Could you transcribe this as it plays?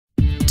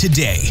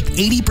Today,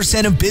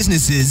 80% of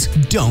businesses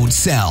don't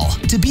sell.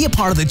 To be a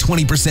part of the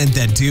 20%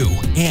 that do,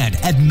 and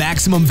at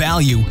maximum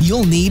value,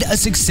 you'll need a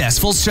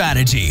successful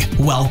strategy.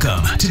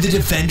 Welcome to the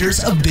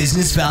Defenders of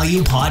Business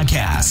Value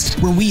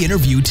podcast, where we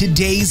interview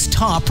today's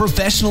top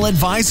professional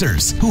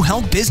advisors who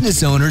help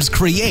business owners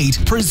create,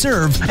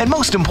 preserve, and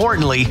most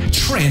importantly,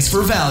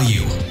 transfer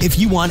value. If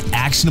you want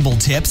actionable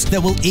tips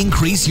that will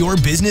increase your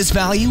business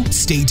value,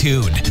 stay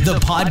tuned. The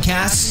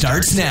podcast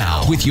starts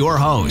now with your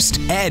host,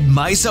 Ed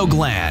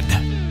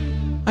Michalowicz.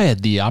 I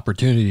had the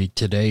opportunity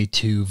today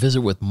to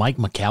visit with Mike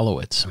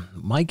Michalowicz.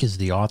 Mike is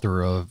the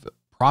author of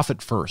Profit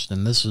First,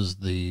 and this is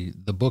the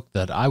book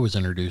that I was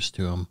introduced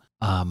to him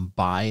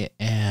by.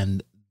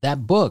 And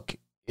that book,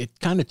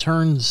 it kind of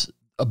turns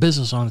a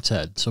business on its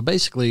head. So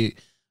basically,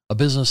 a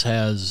business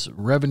has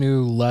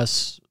revenue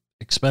less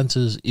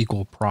expenses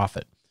equal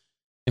profit.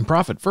 In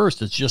Profit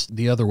First, it's just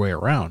the other way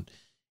around.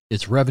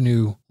 It's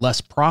revenue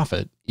less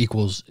profit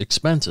equals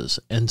expenses.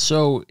 And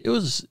so it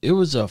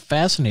was a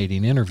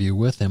fascinating interview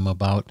with him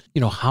about,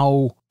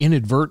 how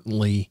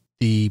inadvertently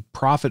the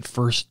Profit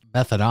First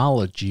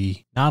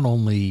methodology not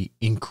only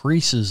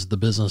increases the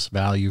business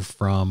value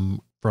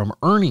from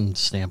earnings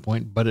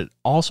standpoint, but it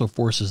also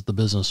forces the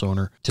business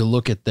owner to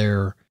look at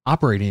their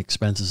operating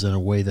expenses in a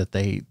way that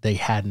they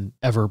hadn't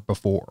ever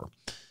before.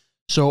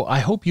 So I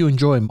hope you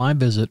enjoy my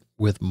visit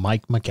with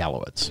Mike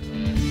Michalowicz.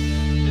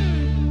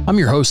 I'm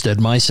your host, Ed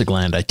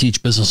Michalowicz. I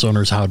teach business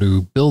owners how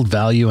to build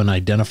value and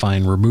identify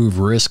and remove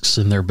risks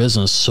in their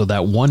business so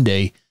that one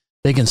day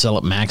they can sell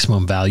at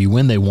maximum value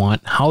when they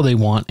want, how they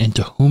want, and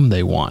to whom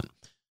they want.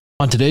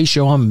 On today's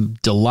show, I'm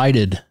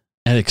delighted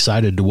and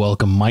excited to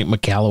welcome Mike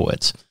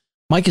Michalowicz.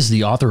 Mike is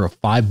the author of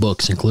 5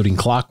 books, including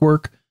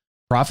Clockwork,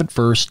 Profit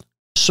First,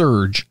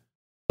 Surge,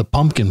 The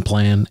Pumpkin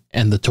Plan,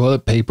 and The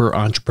Toilet Paper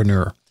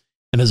Entrepreneur,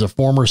 and is a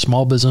former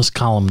small business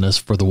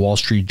columnist for the Wall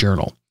Street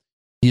Journal.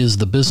 He is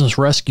the Business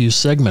Rescue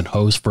segment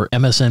host for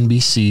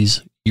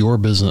MSNBC's Your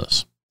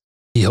Business.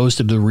 He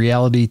hosted a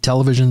reality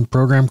television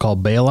program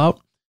called Bailout.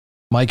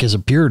 Mike has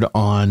appeared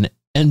on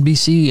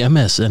NBC,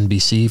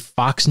 MSNBC,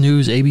 Fox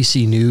News,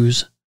 ABC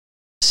News,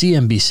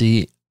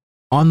 CNBC,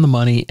 On the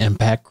Money, and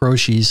Pat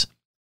Croce's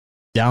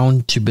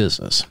Down to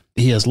Business.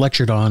 He has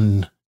lectured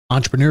on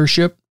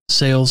entrepreneurship,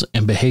 sales,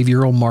 and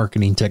behavioral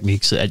marketing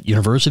techniques at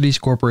universities,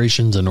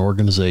 corporations, and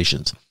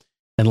organizations.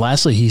 And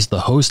lastly, he's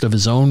the host of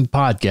his own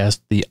podcast,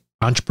 the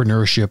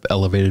Entrepreneurship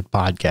Elevated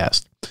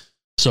Podcast.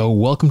 So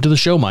welcome to the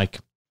show, Mike.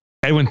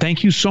 Edwin,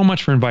 thank you so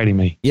much for inviting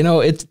me.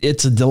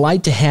 It's a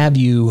delight to have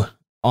you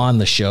on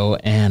the show.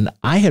 And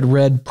I had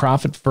read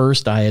Profit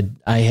First. I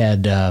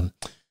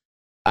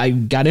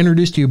got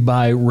introduced to you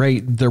by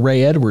the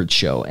Ray Edwards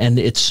show. And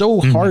it's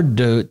so hard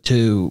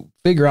to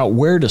figure out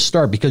where to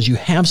start because you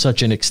have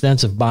such an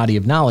extensive body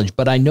of knowledge.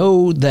 But I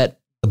know that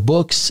the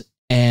books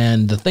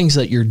and the things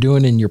that you're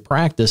doing in your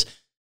practice,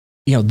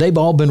 they've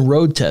all been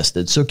road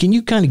tested. So can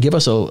you kind of give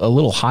us a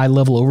little high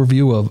level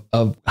overview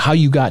of how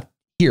you got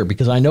here?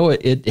 Because I know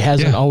it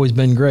hasn't always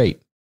been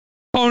great.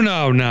 Oh,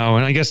 no.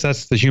 And I guess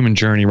that's the human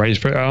journey, right?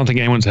 I don't think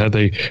anyone's had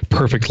the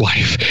perfect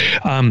life.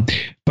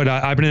 But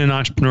I've been an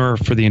entrepreneur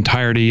for the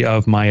entirety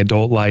of my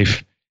adult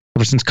life,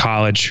 ever since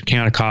college, came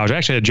out of college. I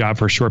actually had a job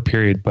for a short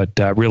period, but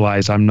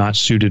realized I'm not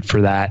suited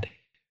for that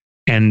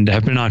and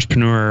have been an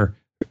entrepreneur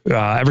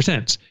ever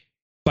since.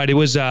 But it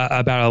was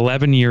about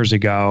 11 years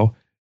ago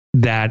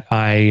that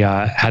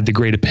I had the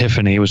great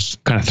epiphany. It was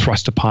kind of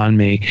thrust upon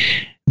me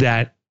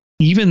that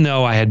even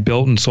though I had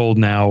built and sold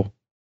now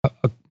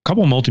a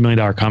couple of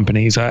multi-million-dollar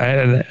companies, I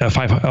had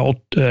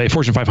a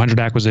Fortune 500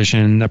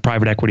 acquisition, a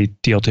private equity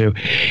deal too,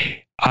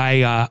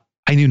 I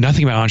knew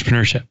nothing about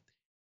entrepreneurship.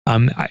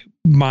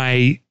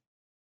 My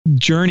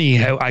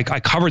journey, I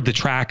covered the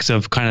tracks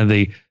of kind of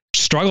the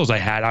struggles I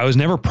had. I was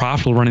never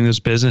profitable running those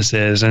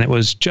businesses, and it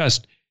was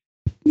just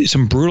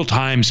some brutal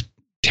times,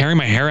 tearing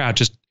my hair out,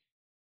 just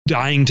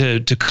dying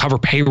to cover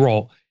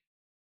payroll,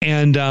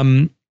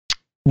 and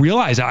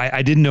realized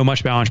I didn't know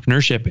much about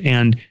entrepreneurship.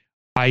 And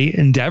I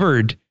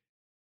endeavored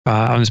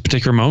on this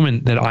particular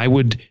moment that I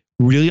would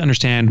really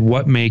understand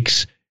what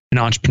makes an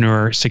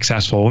entrepreneur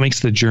successful, what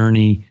makes the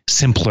journey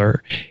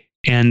simpler,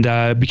 and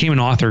became an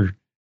author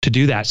to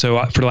do that.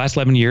 So for the last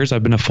 11 years,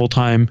 I've been a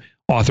full-time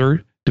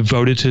author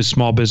devoted to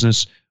small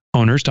business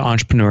owners, to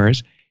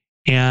entrepreneurs.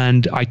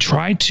 And I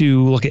try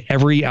to look at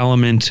every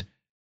element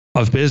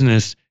of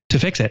business to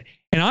fix it.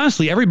 And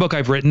honestly, every book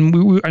I've written,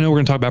 I know we're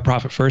going to talk about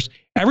Profit First.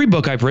 Every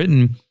book I've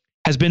written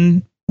has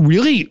been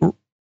really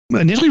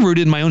initially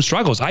rooted in my own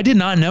struggles. I did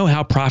not know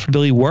how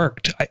profitability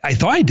worked. I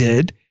thought I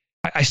did.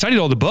 I studied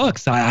all the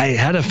books. I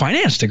had a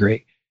finance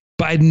degree,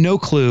 but I had no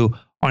clue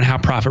on how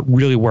profit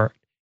really worked.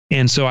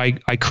 And so I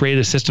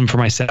created a system for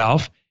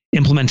myself,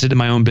 implemented it in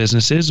my own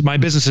businesses. My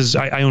businesses,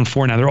 I own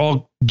 4 now. They're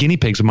all guinea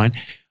pigs of mine.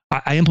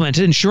 I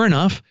implemented it, and sure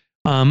enough,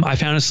 I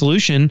found a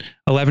solution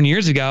 11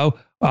 years ago,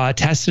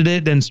 tested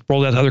it, then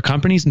rolled out to other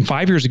companies, and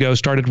 5 years ago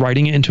started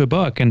writing it into a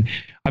book. And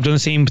I've done the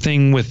same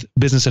thing with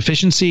business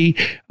efficiency,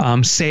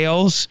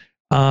 sales,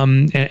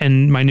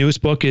 and my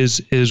newest book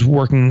is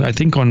working, I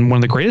think, on one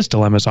of the greatest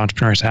dilemmas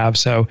entrepreneurs have.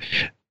 So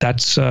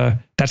that's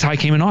that's how I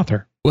became an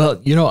author.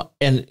 Well,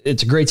 and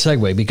it's a great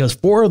segue because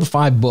 4 of the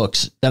 5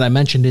 books that I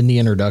mentioned in the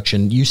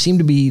introduction, you seem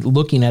to be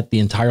looking at the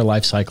entire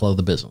life cycle of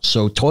the business.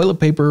 So Toilet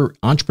Paper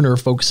Entrepreneur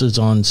focuses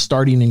on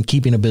starting and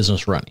keeping a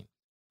business running.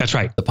 That's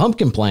right. The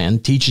Pumpkin Plan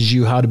teaches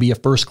you how to be a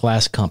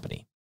first-class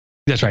company.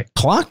 That's right.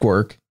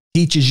 Clockwork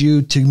teaches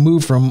you to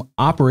move from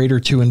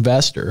operator to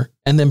investor.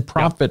 And then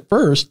Profit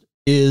First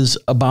is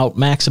about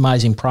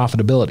maximizing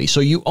profitability. So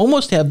you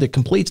almost have the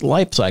complete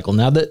life cycle.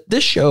 Now that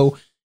this show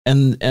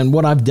and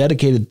what I've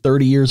dedicated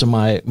 30 years of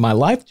my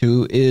life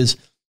to is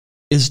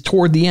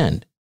toward the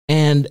end.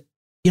 And,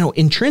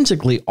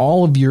 intrinsically,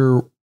 all of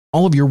your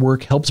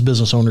work helps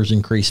business owners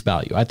increase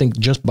value. I think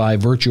just by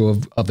virtue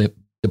of it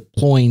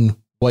deploying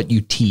what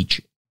you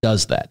teach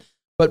does that.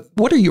 But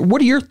what are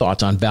your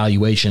thoughts on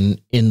valuation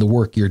in the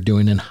work you're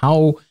doing, and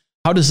how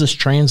does this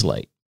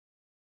translate?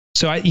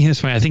 So it's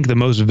funny. I think the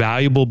most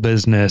valuable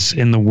business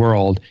in the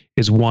world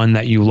is one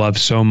that you love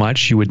so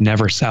much you would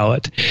never sell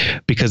it,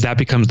 because that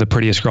becomes the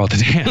prettiest girl to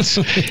dance.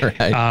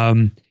 Right.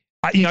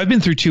 I've been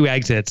through 2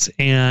 exits,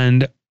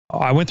 and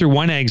I went through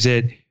one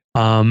exit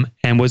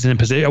and was in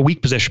a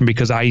weak position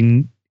because I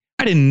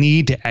didn't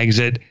need to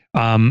exit,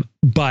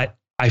 but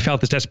I felt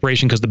this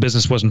desperation because the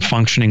business wasn't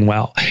functioning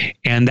well,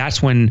 and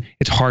that's when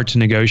it's hard to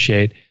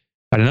negotiate.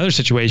 I had another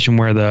situation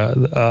where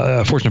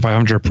the Fortune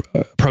 500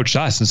 approached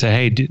us and said,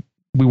 "Hey,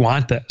 we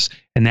want this,"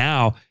 and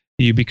now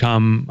you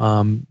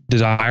become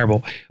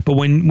desirable. But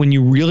when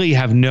you really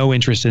have no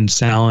interest in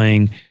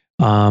selling,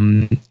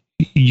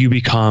 you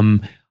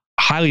become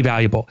highly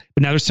valuable.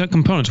 But now there's some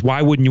components.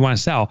 Why wouldn't you want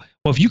to sell?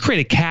 Well, if you create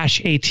a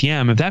cash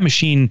ATM, if that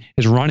machine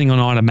is running on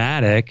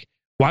automatic,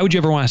 why would you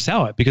ever want to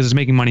sell it? Because it's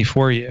making money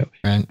for you.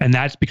 Right. And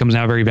that becomes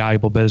now a very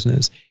valuable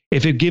business.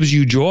 If it gives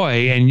you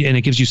joy and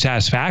it gives you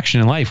satisfaction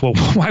in life, well,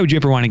 why would you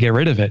ever want to get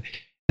rid of it?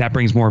 That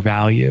brings more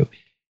value.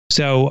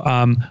 So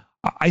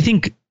I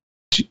think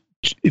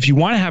if you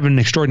want to have an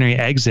extraordinary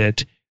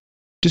exit,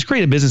 just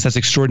create a business that's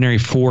extraordinary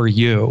for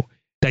you,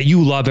 that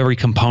you love every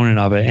component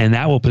of it, and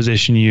that will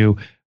position you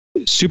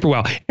super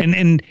well.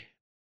 And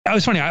it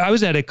was funny. I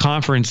was at a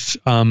conference.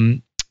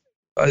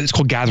 It's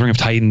called Gathering of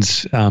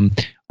Titans.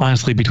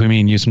 Honestly, between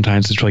me and you,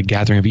 sometimes it's really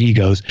gathering of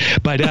egos.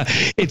 But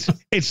it's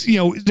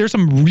there's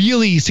some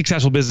really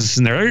successful businesses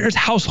in there. There's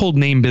household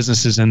name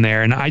businesses in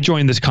there. And I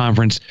joined this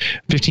conference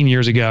 15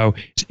 years ago.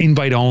 It's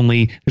invite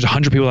only. There's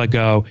 100 people that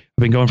go.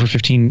 I've been going for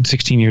 15,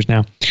 16 years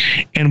now.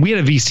 And we had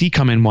a VC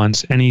come in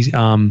once, and he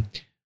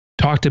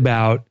talked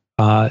about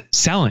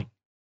selling.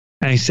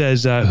 And he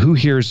says, "Who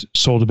here's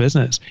sold a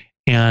business?"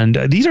 And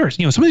these are,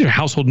 some of these are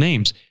household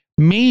names.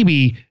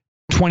 Maybe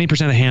 20%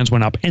 of the hands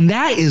went up. And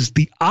that is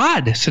the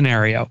odd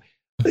scenario.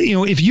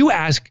 If you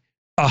ask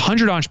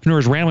 100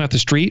 entrepreneurs randomly off the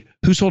street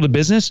who sold a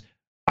business,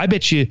 I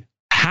bet you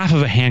half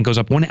of a hand goes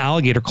up, one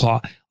alligator claw.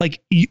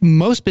 Like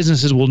most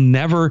businesses will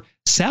never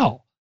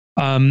sell.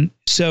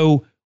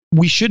 So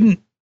we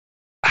shouldn't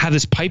have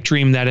this pipe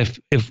dream that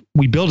if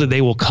we build it,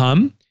 they will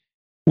come.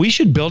 We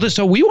should build it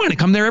so we want to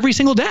come there every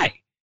single day.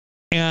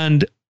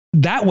 And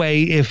that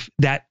way, if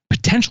that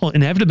potential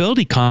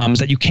inevitability comes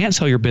that you can't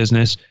sell your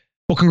business,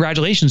 well,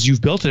 congratulations, you've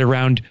built it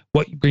around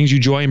what brings you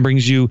joy and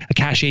brings you a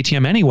cash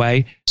ATM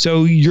anyway.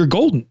 So you're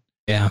golden.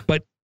 Yeah.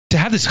 But to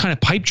have this kind of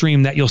pipe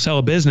dream that you'll sell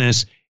a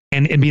business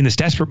and be in this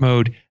desperate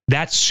mode,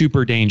 that's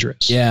super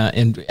dangerous. Yeah.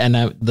 And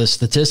the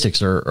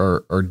statistics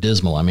are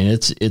dismal. I mean,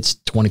 it's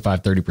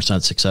 25,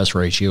 30% success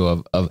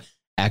ratio of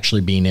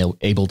actually being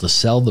able to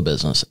sell the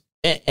business.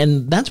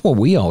 And that's what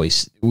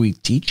we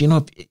teach,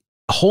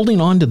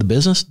 holding on to the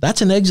business,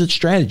 that's an exit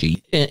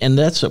strategy. And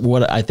that's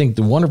what I think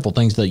the wonderful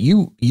things that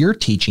you're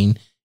teaching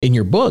in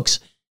your books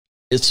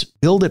is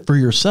build it for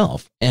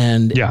yourself.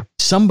 And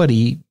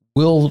somebody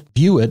will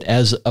view it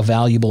as a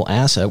valuable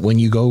asset when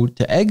you go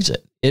to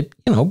exit it,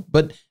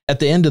 but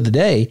at the end of the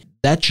day,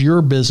 that's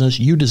your business.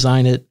 You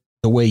design it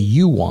the way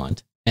you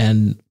want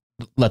and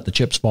let the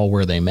chips fall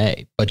where they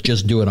may, but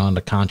just do it on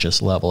the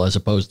conscious level as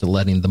opposed to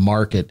letting the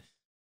market,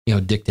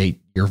 dictate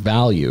your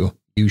value.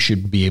 You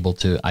should be able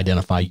to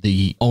identify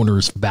the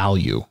owner's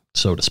value,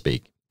 so to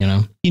speak,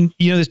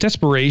 this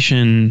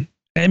desperation,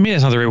 I mean,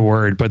 that's not the right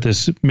word, but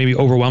this maybe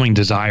overwhelming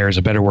desire is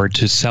a better word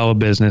to sell a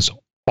business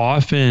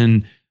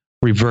often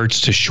reverts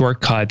to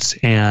shortcuts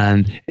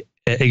and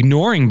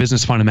ignoring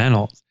business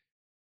fundamentals.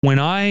 When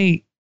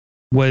I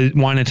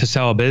wanted to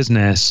sell a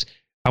business,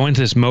 I went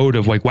to this mode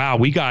of like, wow,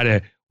 we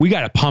gotta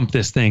pump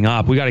this thing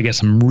up. We got to get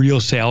some real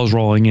sales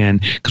rolling in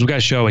because we got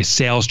to show a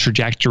sales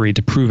trajectory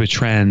to prove a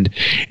trend.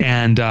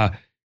 And,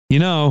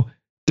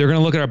 they're going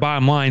to look at our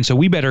bottom line. So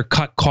we better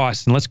cut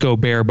costs and let's go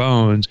bare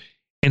bones.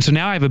 And so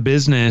now I have a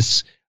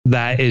business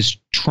that is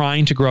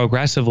trying to grow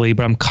aggressively,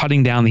 but I'm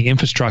cutting down the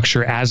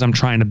infrastructure as I'm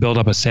trying to build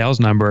up a sales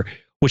number,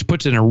 which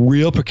puts it in a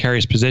real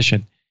precarious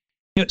position.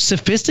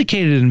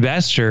 Sophisticated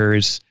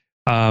investors,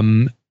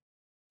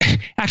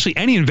 actually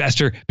any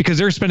investor, because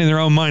they're spending their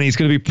own money, is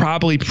going to be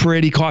probably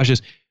pretty cautious.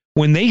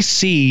 When they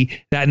see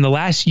that in the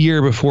last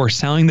year before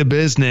selling the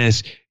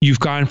business, you've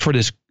gone for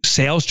this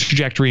sales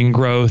trajectory and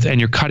growth and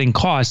you're cutting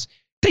costs,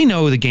 They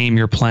know the game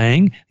you're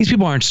playing. These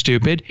people aren't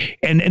stupid,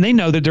 and they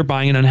know that they're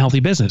buying an unhealthy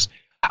business.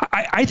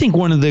 I think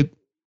one of the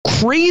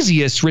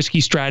craziest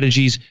risky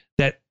strategies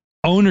that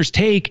owners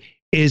take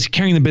is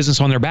carrying the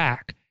business on their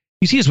back.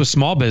 You see this with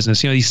small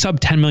business, these sub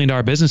 $10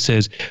 million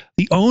businesses.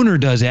 The owner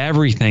does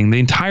everything. The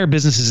entire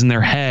business is in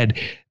their head.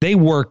 They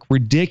work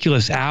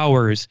ridiculous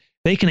hours.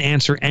 They can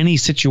answer any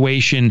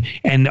situation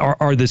and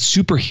are the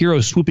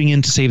superhero swooping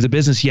in to save the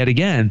business yet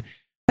again.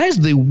 That is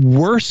the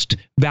worst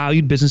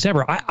valued business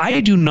ever.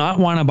 I do not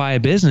want to buy a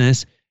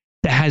business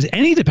that has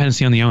any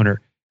dependency on the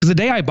owner. Because the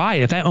day I buy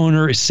it, if that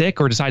owner is sick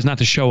or decides not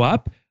to show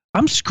up,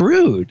 I'm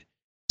screwed.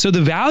 So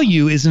the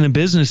value is in a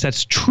business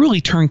that's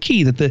truly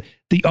turnkey, that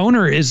the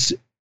owner is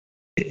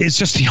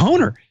just the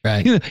owner.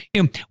 Right.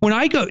 When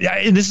I go,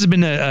 and this has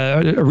been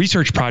a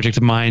research project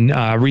of mine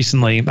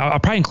recently. I'll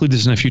probably include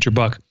this in a future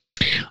book.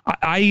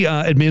 I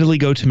admittedly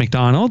go to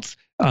McDonald's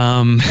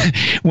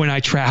when I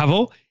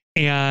travel,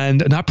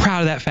 and I'm not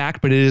proud of that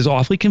fact, but it is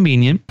awfully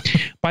convenient.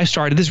 But I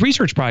started this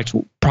research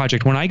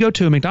project. When I go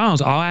to a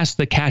McDonald's, I'll ask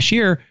the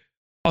cashier,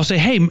 I'll say,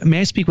 hey,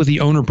 may I speak with the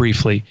owner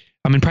briefly?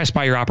 I'm impressed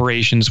by your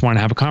operations, want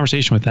to have a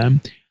conversation with them.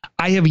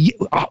 I've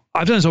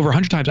done this over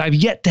 100 times. I've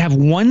yet to have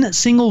one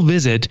single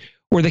visit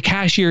where the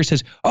cashier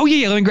says, oh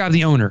yeah, let me grab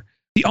the owner.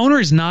 The owner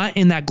is not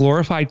in that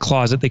glorified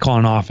closet they call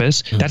an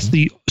office. Mm-hmm. That's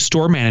the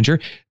store manager.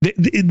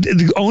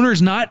 The owner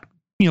is not,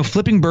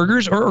 flipping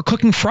burgers or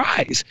cooking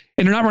fries,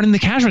 and they're not running the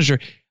cash register.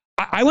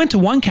 I went to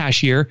one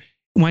cashier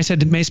when I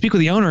said, may I speak with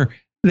the owner?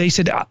 They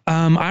said,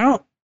 I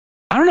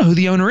don't know who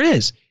the owner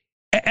is.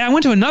 And I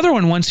went to another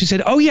one once who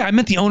said, oh yeah, I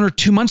met the owner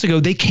 2 months ago.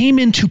 They came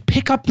in to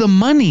pick up the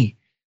money.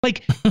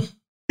 Like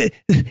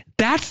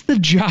that's the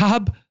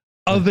job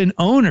of an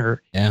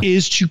owner,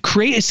 is to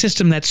create a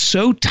system that's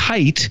so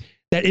tight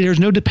that there's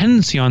no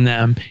dependency on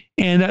them.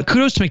 And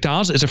kudos to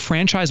McDonald's as a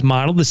franchise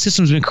model. The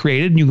system's been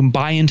created and you can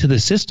buy into the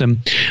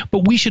system.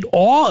 But we should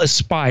all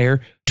aspire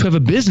to have a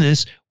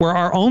business where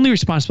our only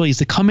responsibility is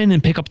to come in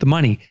and pick up the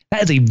money.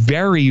 That is a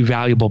very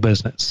valuable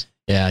business.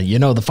 Yeah.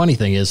 The funny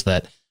thing is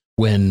that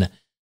and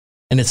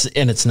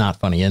it's not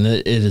funny, and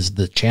it is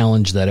the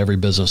challenge that every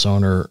business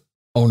owner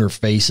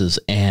faces.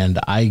 And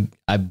I've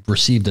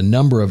received a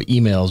number of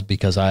emails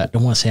because I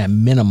don't want to say I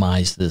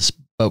minimize this,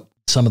 but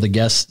some of the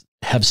guests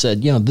have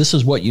said, this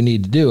is what you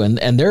need to do.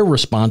 And their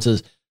response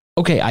is,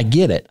 okay, I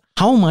get it.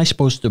 How am I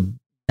supposed to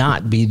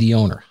not be the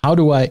owner? How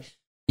do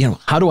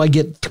I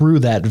get through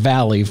that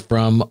valley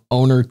from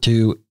owner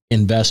to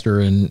investor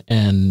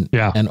and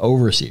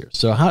overseer?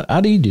 So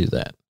how do you do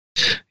that?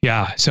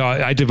 Yeah. So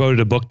I devoted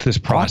a book to this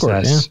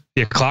process.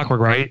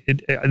 Clockwork, right?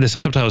 The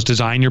subtitle is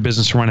Design Your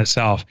Business to Run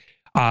Itself.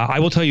 I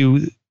will tell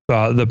you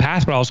the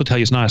path, but I'll also tell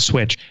you it's not a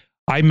switch.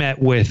 I met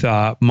with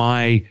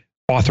my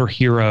author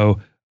hero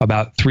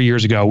about 3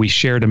 years ago. We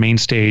shared a main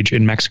stage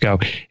in Mexico.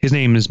 His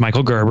name is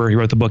Michael Gerber. He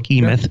wrote the book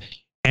E-Myth,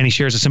 and he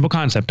shares a simple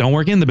concept. Don't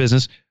work in the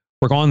business,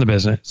 work on the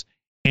business.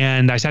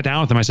 And I sat down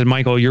with him. I said,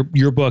 Michael,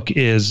 your book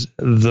is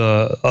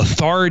the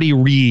authority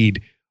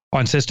read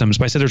on systems.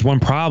 But I said, there's one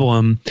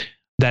problem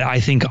that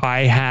I think I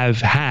have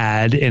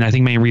had, and I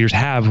think many readers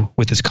have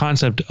with this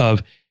concept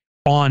of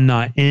on,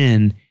 not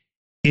in,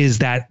 is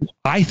that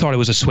I thought it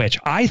was a switch.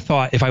 I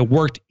thought if I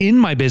worked in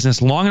my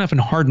business long enough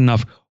and hard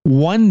enough,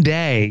 one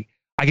day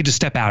I could just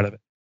step out of it,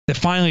 that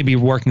finally be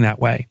working that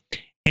way.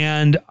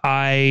 And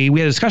we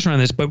had a discussion on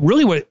this, but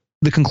really what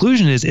the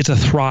conclusion is, it's a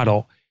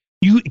throttle.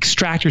 You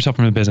extract yourself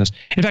from the business.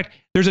 In fact,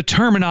 there's a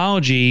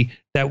terminology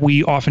that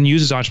we often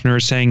use as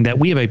entrepreneurs saying that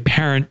we have a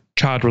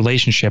parent-child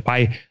relationship.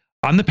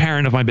 I'm the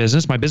parent of my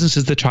business. My business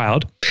is the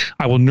child.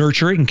 I will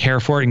nurture it and care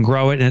for it and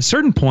grow it. And at a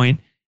certain point,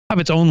 have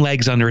its own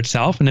legs under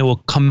itself, and it will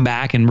come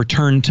back and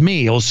return to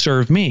me. It will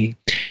serve me.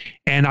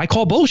 And I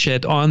call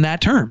bullshit on that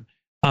term.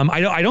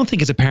 I don't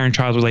think it's a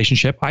parent-child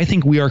relationship. I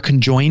think we are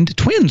conjoined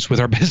twins with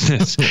our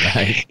business.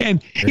 Right.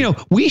 And,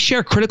 we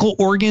share critical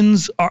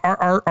organs.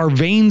 Our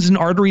veins and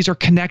arteries are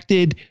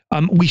connected.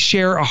 We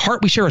share a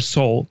heart. We share a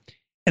soul.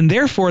 And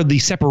therefore, the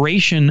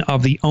separation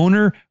of the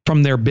owner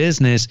from their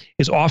business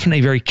is often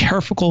a very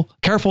careful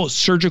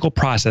surgical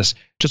process,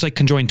 just like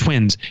conjoined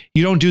twins.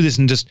 You don't do this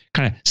and just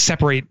kind of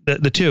separate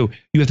the two.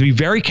 You have to be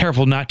very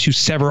careful not to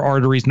sever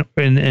arteries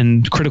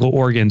and critical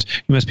organs.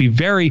 You must be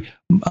very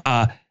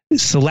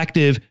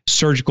selective,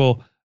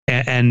 surgical,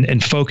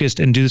 and focused,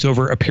 and do this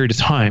over a period of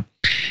time.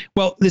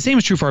 Well, the same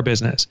is true for our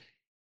business.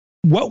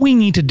 What we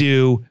need to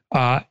do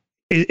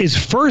is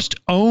first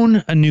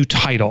own a new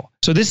title.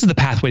 So this is the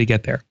pathway to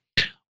get there.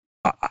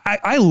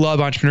 I love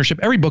entrepreneurship.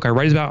 Every book I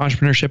write is about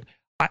entrepreneurship.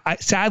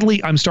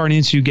 Sadly, I'm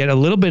starting to get a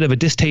little bit of a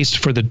distaste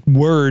for the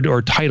word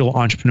or title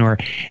entrepreneur.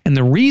 And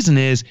the reason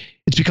is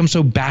it's become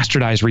so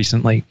bastardized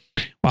recently.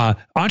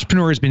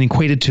 Entrepreneur has been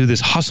equated to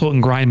this hustle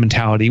and grind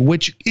mentality,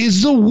 which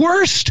is the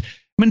worst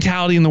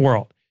mentality in the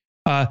world.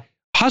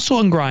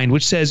 Hustle and grind,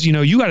 which says,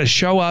 you got to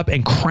show up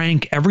and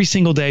crank every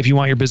single day if you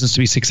want your business to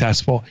be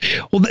successful.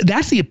 Well,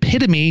 that's the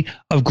epitome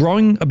of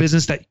growing a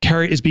business that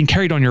is being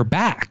carried on your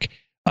back.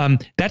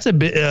 That's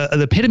the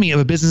epitome of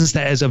a business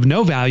that is of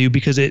no value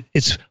because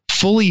it's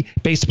fully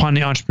based upon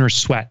the entrepreneur's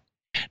sweat.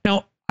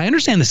 Now, I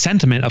understand the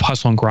sentiment of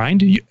hustle and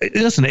grind.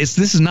 Listen, this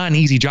is not an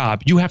easy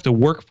job. You have to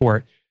work for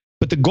it.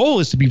 But the goal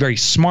is to be very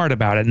smart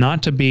about it,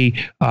 not to be,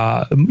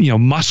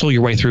 muscle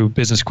your way through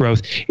business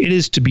growth. It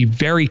is to be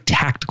very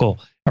tactical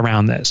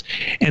around this.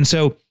 And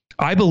so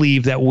I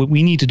believe that what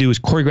we need to do is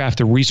choreograph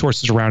the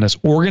resources around us,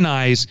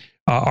 organize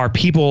our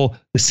people,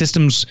 the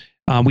systems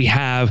we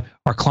have,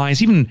 our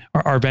clients, even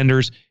our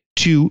vendors,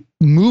 to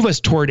move us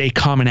toward a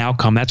common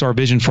outcome. That's our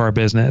vision for our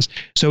business.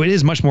 So it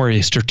is much more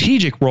a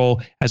strategic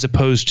role as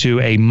opposed to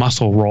a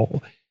muscle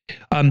role.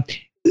 To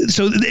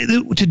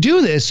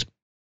do this,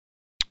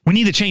 we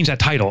need to change that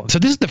title. So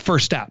this is the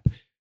first step.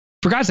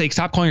 For God's sake,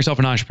 stop calling yourself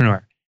an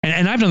entrepreneur.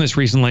 And I've done this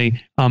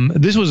recently.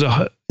 This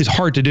is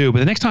hard to do, but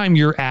the next time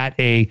you're at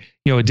a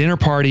dinner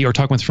party or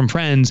talking with some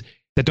friends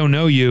that don't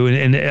know you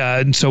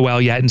and so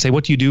well yet, and say,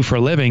 "What do you do for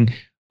a living?"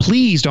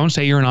 Please don't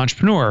say you're an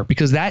entrepreneur,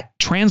 because that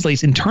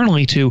translates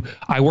internally to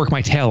 "I work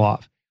my tail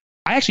off."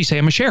 I actually say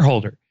I'm a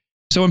shareholder.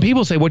 So when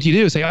people say, "What do you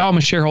do?" Say, "Oh, I'm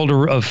a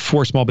shareholder of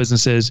 4 small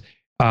businesses,"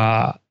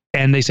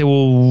 and they say,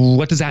 "Well,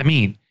 what does that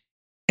mean?"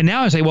 And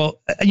now I say,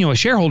 well, a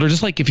shareholder,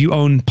 just like if you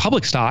own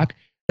public stock,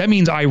 that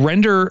means I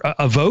render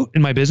a vote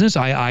in my business.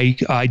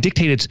 I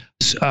dictate its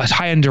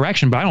high-end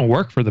direction, but I don't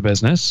work for the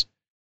business.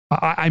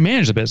 I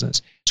manage the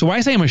business. So when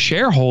I say I'm a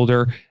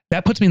shareholder,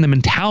 that puts me in the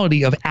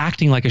mentality of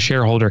acting like a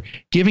shareholder,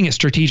 giving it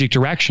strategic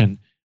direction,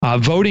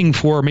 voting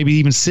for, maybe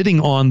even sitting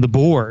on the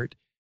board,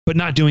 but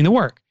not doing the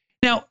work.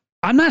 Now,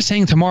 I'm not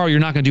saying tomorrow you're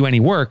not going to do any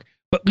work,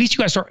 but at least you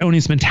got to start owning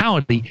this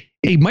mentality.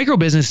 A micro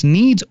business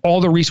needs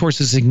all the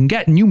resources it can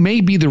get, and you may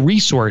be the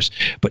resource,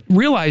 but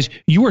realize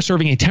you are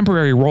serving a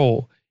temporary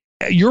role.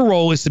 Your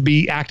role is to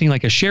be acting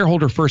like a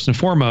shareholder first and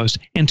foremost,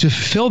 and to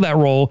fulfill that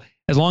role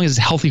as long as it's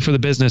healthy for the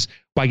business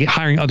by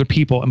hiring other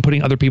people and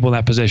putting other people in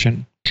that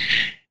position.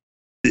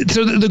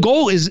 So the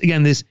goal is,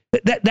 again,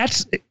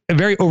 that's a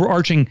very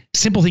overarching,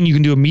 simple thing you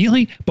can do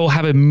immediately, but will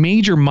have a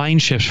major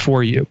mind shift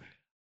for you.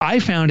 I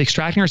found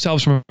extracting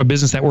ourselves from a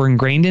business that we're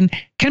ingrained in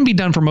can be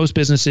done for most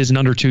businesses in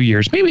under 2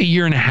 years, maybe a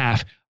year and a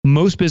half.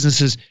 Most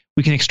businesses,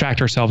 we can extract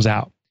ourselves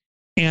out.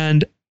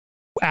 And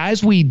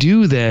as we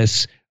do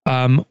this,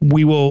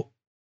 we will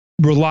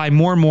rely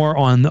more and more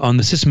on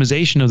the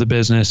systemization of the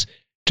business,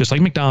 just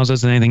like McDonald's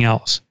does and anything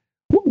else.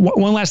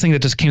 One last thing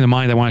that just came to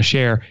mind I want to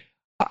share.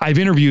 I've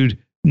interviewed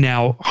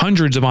now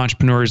hundreds of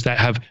entrepreneurs that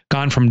have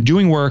gone from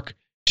doing work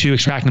to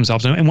extracting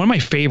themselves. And one of my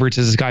favorites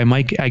is this guy,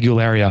 Mike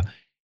Aguilera.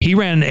 He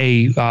ran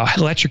he's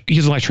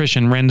an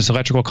electrician, ran this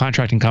electrical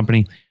contracting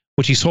company,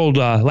 which he sold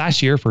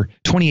last year for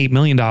 $28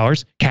 million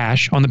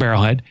cash on the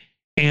barrelhead.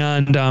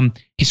 And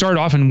he started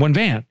off in one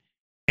van.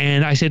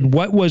 And I said,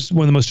 what was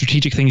one of the most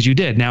strategic things you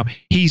did? Now,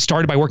 he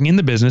started by working in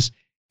the business.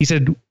 He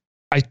said,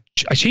 I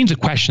changed the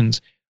questions.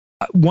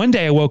 One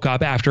day I woke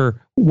up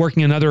after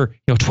working another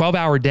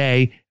 12-hour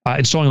day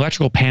installing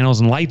electrical panels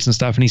and lights and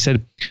stuff. And he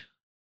said,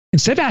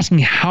 instead of asking,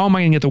 how am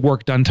I going to get the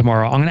work done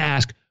tomorrow? I'm going to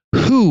ask,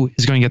 who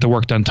is going to get the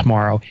work done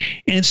tomorrow?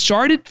 And it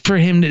started for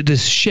him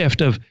this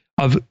shift of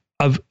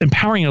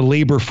empowering a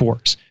labor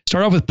force.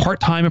 Started off with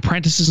part-time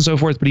apprentices and so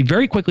forth, but he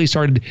very quickly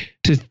started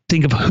to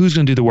think of who's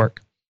going to do the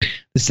work.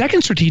 The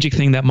second strategic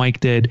thing that Mike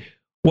did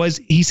was,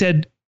 he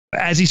said,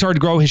 as he started to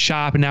grow his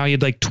shop, and now he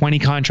had like 20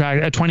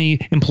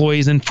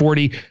 employees, and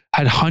 40,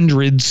 had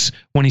hundreds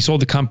when he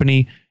sold the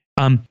company.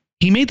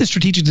 He made the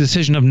strategic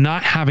decision of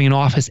not having an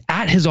office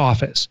at his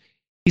office.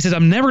 He says,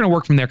 I'm never going to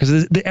work from there,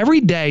 because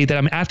every day that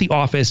I'm at the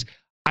office,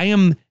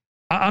 I'm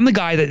the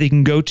guy that they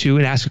can go to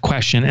and ask a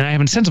question, and I have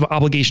a sense of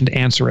obligation to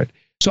answer it.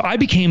 So I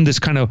became this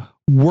kind of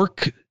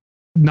work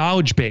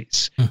knowledge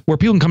base where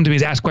people can come to me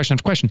and ask question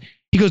after question.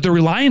 He goes, the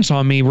reliance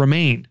on me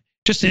remained.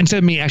 Just instead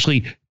of me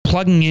actually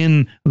plugging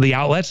in the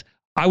outlets,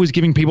 I was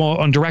giving people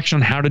on direction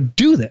on how to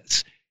do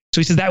this.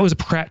 So he said that was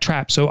a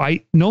trap. So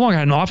I no longer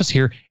had an office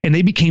here, and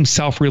they became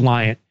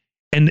self-reliant.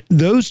 And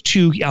those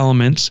two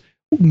elements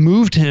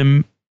moved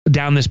him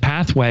down this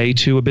pathway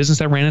to a business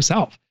that ran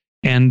itself.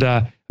 And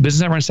a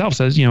business that ran itself,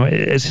 says,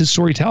 as his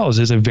story tells,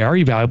 is a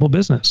very valuable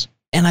business.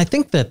 And I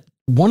think that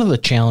one of the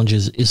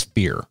challenges is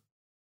fear.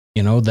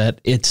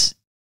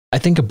 I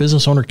think a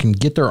business owner can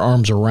get their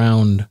arms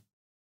around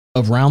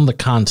the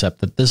concept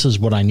that this is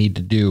what I need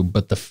to do,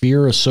 but the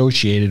fear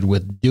associated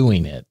with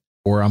doing it,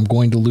 or I'm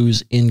going to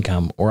lose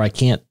income, or I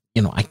can't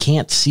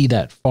see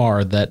that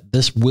far, that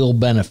this will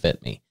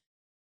benefit me.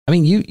 I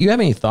mean, you have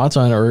any thoughts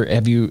on it, or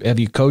have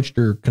you coached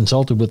or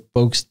consulted with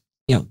folks?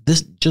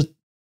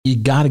 You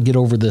got to get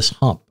over this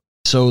hump.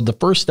 So the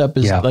first step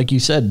is, like you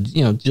said,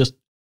 just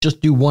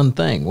do one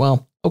thing.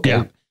 Well, okay.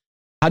 Yeah.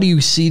 How do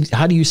you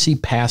see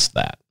past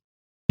that?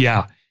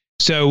 Yeah.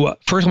 So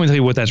first, let me tell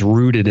you what that's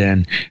rooted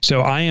in.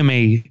 So I am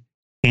a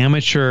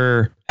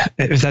amateur,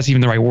 if that's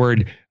even the right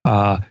word,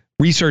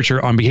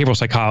 researcher on behavioral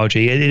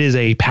psychology. It is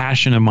a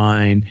passion of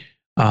mine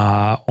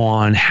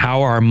on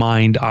how our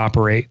mind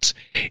operates.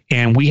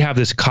 And we have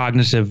this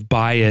cognitive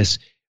bias.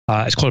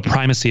 It's called a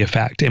primacy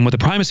effect. And what the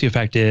primacy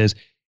effect is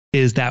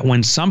that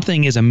when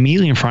something is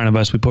immediately in front of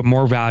us, we put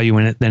more value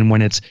in it than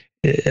when it's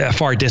a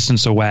far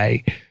distance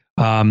away.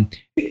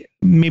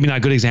 Maybe not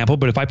a good example,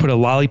 but if I put a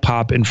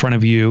lollipop in front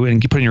of you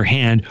and you put it in your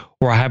hand,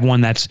 or I have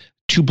one that's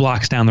 2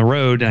 blocks down the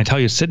road and I tell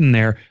you it's sitting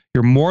there,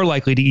 you're more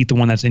likely to eat the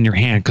one that's in your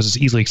hand because it's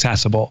easily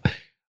accessible.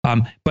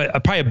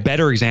 But probably a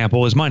better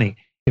example is money.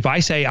 If I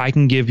say I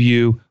can give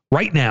you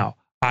right now,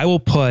 I will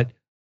put,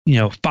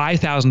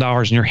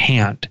 $5,000 in your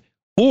hand,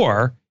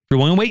 or if you're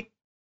willing to wait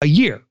a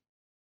year,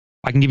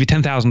 I can give you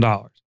 $10,000,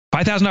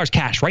 $5,000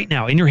 cash right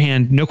now in your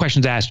hand, no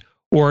questions asked.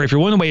 Or if you're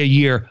willing to wait a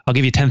year, I'll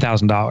give you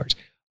 $10,000.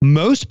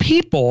 Most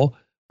people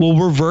will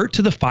revert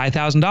to the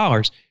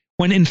 $5,000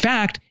 when in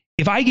fact,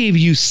 if I gave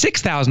you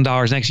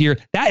 $6,000 next year,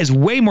 that is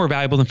way more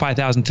valuable than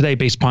 $5,000 today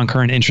based upon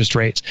current interest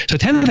rates. So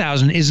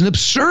 $10,000 is an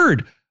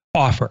absurd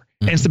offer,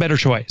 and it's the better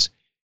choice.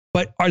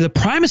 But the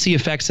primacy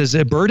effect says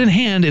a bird in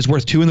hand is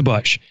worth 2 in the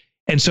bush.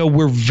 And so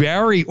we're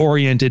very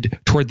oriented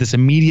toward this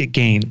immediate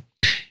gain.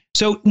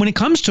 So when it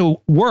comes to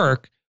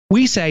work,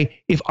 we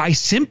say, if I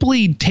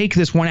simply take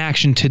this one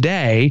action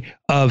today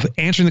of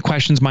answering the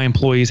questions my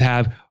employees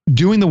have,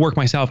 doing the work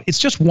myself, it's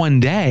just one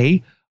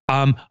day,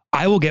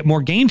 I will get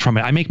more gain from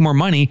it. I make more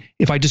money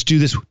if I just do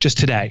this just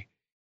today.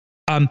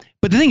 But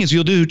the thing is,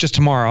 you'll do just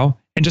tomorrow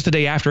and just the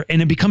day after,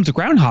 and it becomes a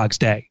Groundhog's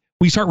Day.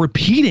 We start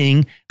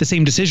repeating the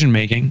same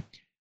decision-making.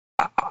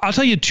 I'll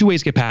tell you 2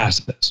 ways to get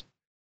past this.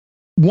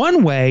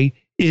 One way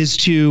is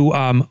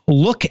to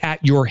look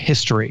at your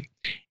history.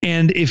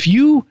 And if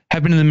you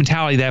have been in the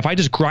mentality that if I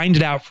just grind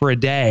it out for a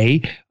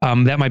day,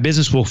 that my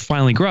business will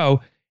finally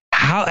grow,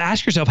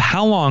 ask yourself,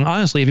 how long,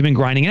 honestly, have you been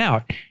grinding it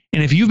out?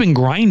 And if you've been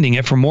grinding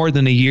it for more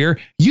than a year,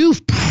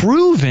 you've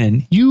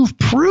proven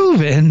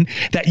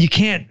that you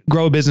can't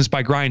grow a business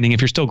by grinding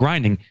if you're still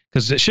grinding,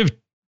 because it should,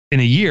 in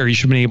a year, you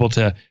should have been able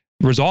to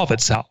resolve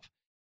itself.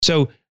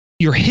 So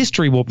your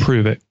history will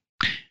prove it.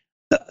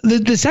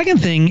 The second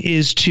thing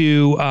is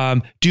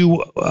to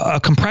do a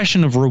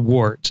compression of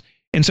rewards.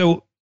 And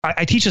so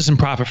I teach this in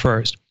Profit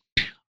First.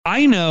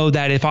 I know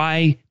that if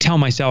I tell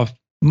myself,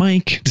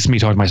 Mike, this is me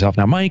talking to myself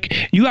now,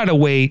 Mike, you got to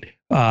wait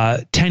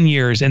 10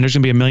 years and there's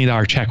going to be $1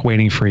 million check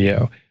waiting for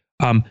you.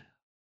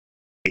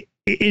 It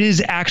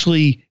is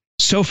actually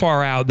so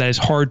far out that it's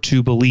hard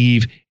to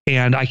believe,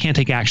 and I can't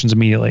take actions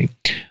immediately.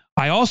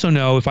 I also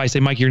know if I say,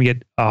 Mike, you're going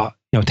to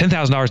get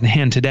 $10,000 in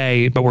hand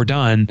today, but we're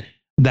done,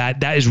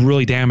 that is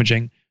really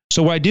damaging.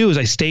 So what I do is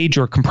I stage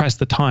or compress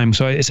the time.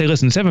 So I say,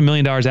 listen, instead of $1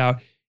 million out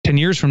 10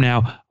 years from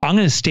now, I'm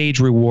going to stage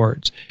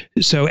rewards.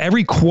 So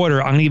every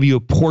quarter, I'm going to give you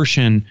a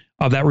portion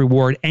of that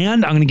reward,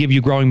 and I'm going to give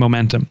you growing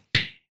momentum.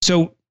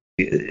 So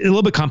a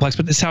little bit complex,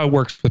 but this is how it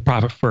works with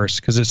Profit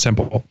First, because it's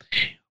simple.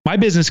 My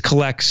business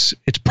collects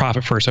its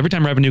profit first. Every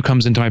time revenue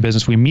comes into my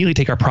business, we immediately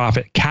take our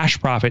profit, cash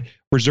profit,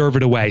 reserve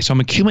it away. So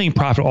I'm accumulating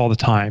profit all the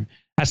time.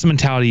 That's the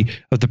mentality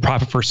of the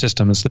Profit First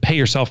system. It's the pay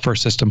yourself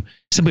first system,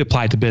 simply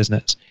applied to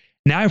business.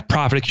 Now I have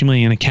profit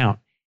accumulating in an account.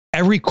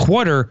 Every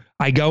quarter,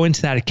 I go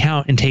into that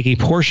account and take a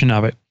portion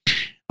of it.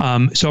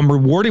 So I'm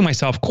rewarding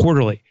myself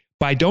quarterly,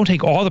 but I don't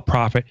take all the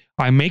profit.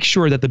 I make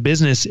sure that the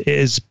business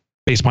is,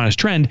 based upon its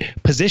trend,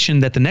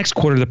 positioned that the next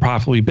quarter the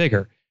profit will be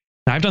bigger.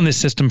 Now, I've done this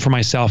system for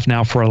myself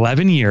now for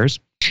 11 years.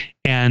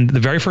 And the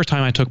very first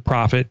time I took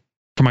profit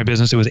for my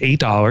business, it was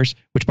 $8,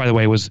 which, by the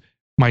way, was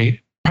probably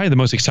the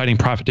most exciting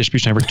profit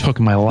distribution I ever took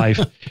in my life.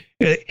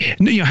 How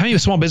many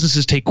small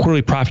businesses take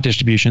quarterly profit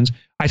distributions?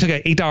 I took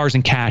 $8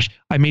 in cash.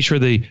 I made sure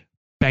the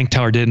bank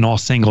teller did in all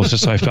singles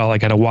just so I felt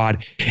like I had a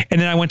wad.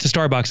 And then I went to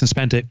Starbucks and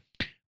spent it.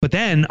 But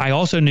then I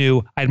also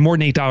knew I had more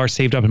than $8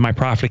 saved up in my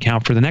profit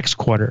account for the next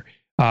quarter.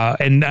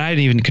 And I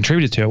hadn't even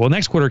contributed to it. Well,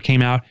 next quarter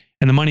came out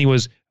and the money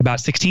was about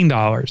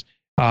 $16,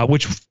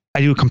 which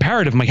I do a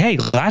comparative. I'm like, hey,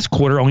 last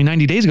quarter, only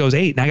 90 days ago was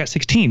 8 and I got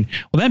 16.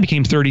 Well, then it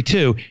became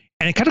 32.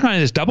 And it kind of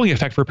this doubling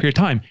effect for a period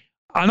of time.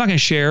 I'm not going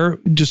to share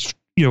just,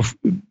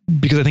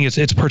 because I think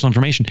it's personal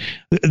information.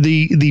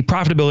 The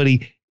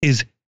profitability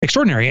is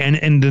extraordinary.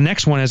 And the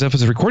next one, as if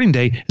it's a recording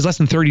day, is less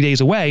than 30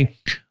 days away.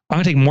 I'm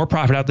going to take more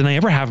profit out than I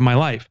ever have in my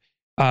life.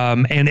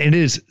 And it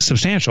is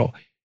substantial.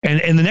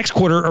 And the next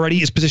quarter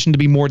already is positioned to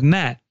be more than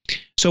that.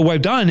 So what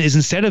I've done is,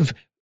 instead of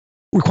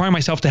requiring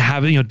myself to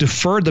have,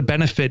 defer the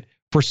benefit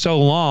for so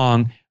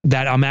long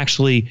that I'm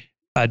actually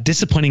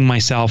disciplining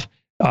myself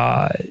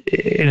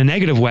in a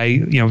negative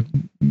way,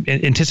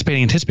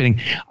 anticipating,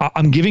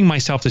 I'm giving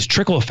myself this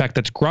trickle effect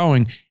that's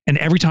growing. And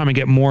every time I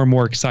get more and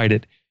more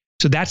excited.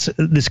 So that's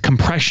this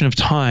compression of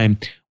time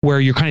where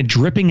you're kind of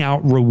dripping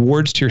out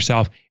rewards to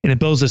yourself, and it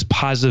builds this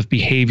positive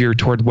behavior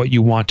toward what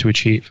you want to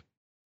achieve.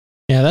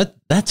 Yeah,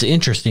 that's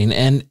interesting.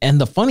 And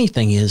the funny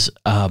thing is,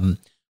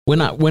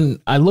 when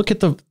I look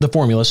at the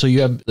formula, so you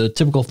have the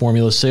typical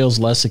formula, sales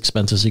less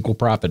expenses equal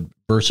profit,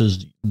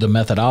 versus the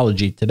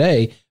methodology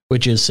today,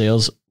 which is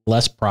sales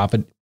less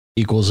profit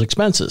equals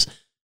expenses.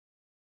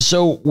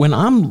 So when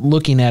I'm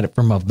looking at it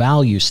from a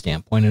value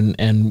standpoint,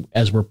 and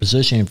as we're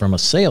positioning from a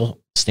sale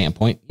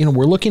standpoint,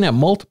 we're looking at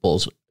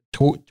multiples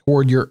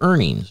toward your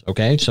earnings.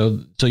 Okay. So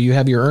you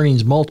have your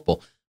earnings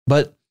multiple,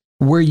 but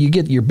where you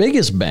get your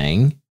biggest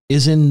bang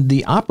is in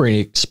the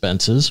operating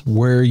expenses,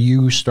 where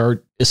you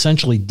start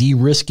essentially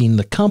de-risking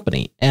the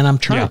company. And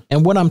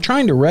what I'm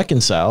trying to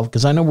reconcile,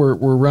 because I know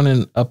we're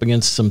running up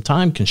against some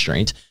time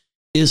constraints,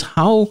 is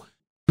how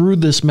through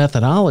this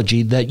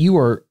methodology that you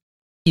are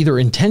either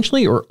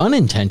intentionally or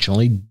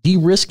unintentionally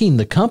de-risking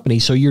the company.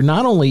 So you're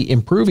not only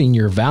improving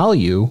your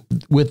value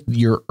with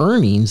your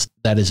earnings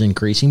that is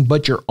increasing,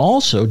 but you're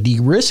also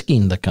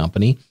de-risking the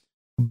company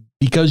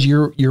because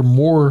you're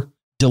more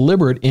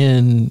deliberate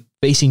in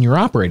facing your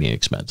operating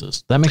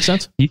expenses. That makes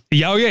sense?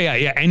 Yeah. Oh,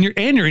 yeah. And you're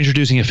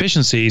introducing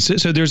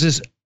efficiencies. So there's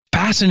this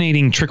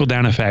fascinating trickle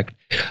down effect.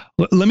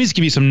 Let me just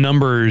give you some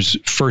numbers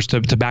first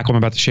to back what I'm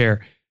about to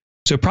share.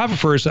 So Profit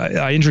First,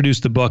 I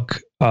introduced the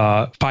book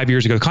 5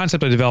 years ago. The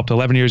concept I developed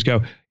 11 years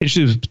ago,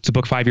 introduced the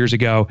book 5 years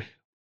ago,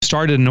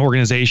 started an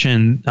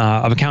organization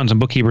of accountants and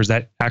bookkeepers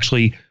that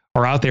actually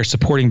are out there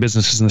supporting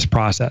businesses in this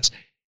process.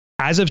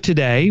 As of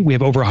today, we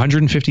have over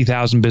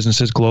 150,000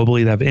 businesses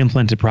globally that have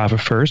implemented Profit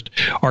First,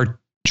 are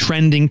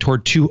trending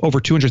toward over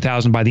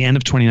 200,000 by the end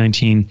of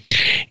 2019.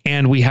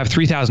 And we have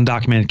 3,000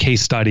 documented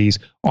case studies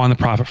on the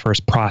Profit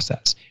First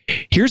process.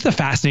 Here's the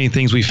fascinating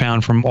things we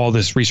found from all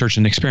this research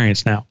and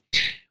experience now.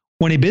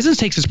 When a business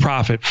takes its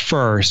profit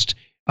first,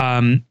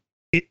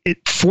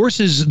 it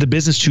forces the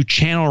business to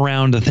channel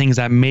around the things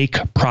that make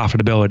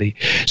profitability.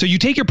 So you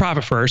take your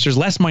profit first, there's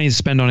less money to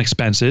spend on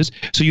expenses.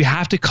 So you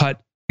have to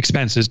cut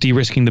expenses,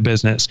 de-risking the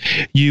business.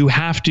 You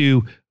have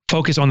to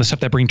focus on the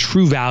stuff that bring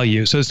true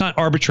value. So it's not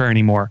arbitrary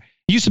anymore.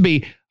 It used to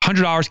be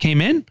 $100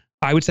 came in.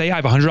 I would say I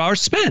have $100 to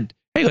spend.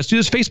 Hey, let's do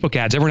this Facebook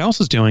ads. Everyone else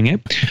is doing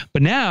it.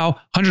 But now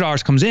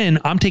 $100 comes in.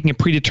 I'm taking a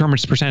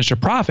predetermined percentage of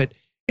profit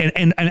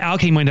and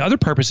allocating money to other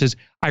purposes.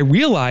 I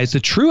realize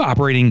the true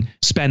operating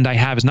spend I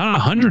have is not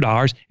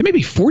 $100. It may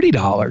be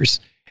 $40.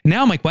 And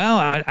now I'm like, well,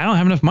 I don't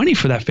have enough money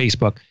for that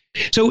Facebook.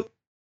 So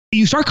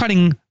you start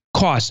cutting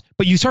costs,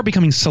 but you start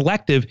becoming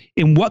selective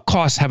in what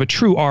costs have a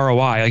true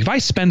ROI. Like if I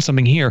spend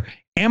something here,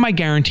 am I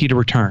guaranteed a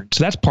return?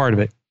 So that's part of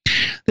it.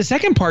 The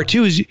second part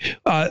too is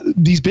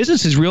these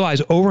businesses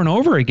realize over and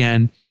over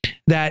again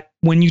that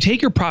when you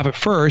take your profit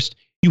first,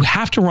 you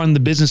have to run the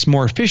business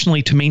more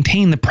efficiently to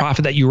maintain the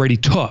profit that you already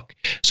took.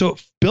 So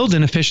it builds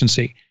in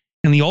efficiency.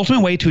 And the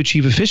ultimate way to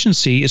achieve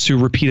efficiency is through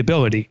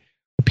repeatability.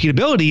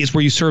 Repeatability is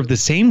where you serve the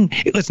same.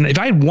 Listen, if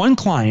I had one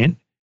client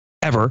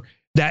ever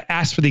that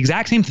asked for the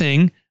exact same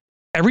thing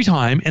every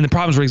time, and the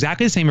problems were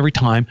exactly the same every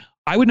time,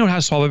 I would know how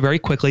to solve it very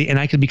quickly, and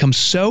I could become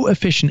so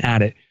efficient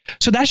at it.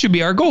 So that should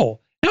be our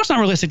goal. Now, it's not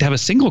realistic to have a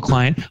single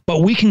client,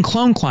 but we can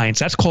clone clients.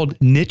 That's called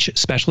niche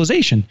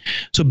specialization.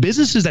 So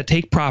businesses that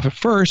take profit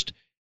first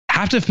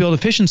have to build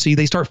efficiency.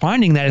 They start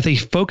finding that if they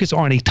focus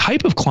on a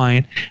type of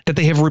client, that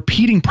they have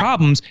repeating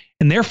problems,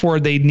 and therefore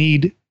they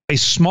need a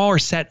smaller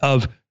set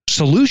of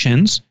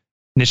solutions,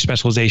 niche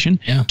specialization,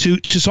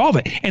 to solve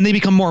it. And they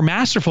become more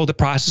masterful at the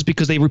process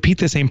because they repeat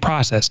the same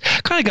process.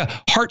 Kind of like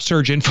a heart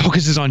surgeon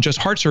focuses on just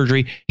heart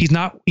surgery. He's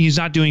not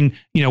doing,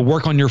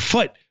 work on your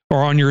foot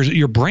or on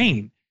your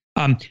brain.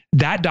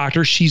 That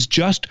doctor, she's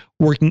just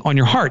working on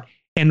your heart.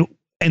 And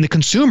the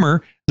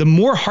consumer, the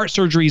more heart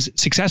surgeries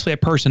successfully a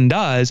person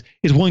does,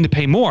 is willing to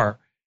pay more.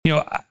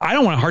 I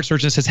don't want a heart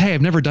surgeon that says, hey,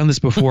 I've never done this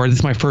before. This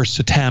is my first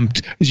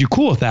attempt. Is you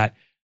cool with that?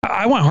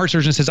 I want a heart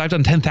surgeon that says, I've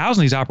done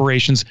 10,000 of these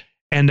operations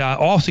and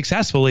all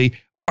successfully.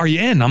 Are you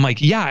in? I'm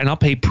like, yeah, and I'll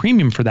pay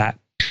premium for that.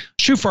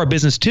 It's true for our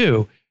business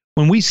too.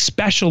 When we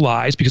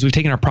specialize, because we've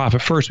taken our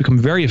profit first, become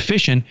very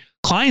efficient,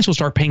 clients will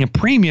start paying a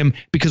premium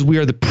because we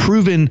are the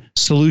proven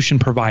solution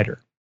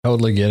provider.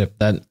 Totally get it.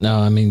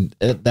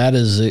 That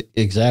is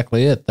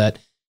exactly it.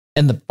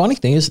 And the funny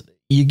thing is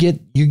you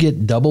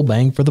get double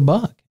bang for the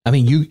buck.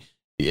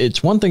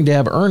 It's one thing to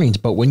have earnings,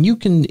 but when you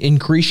can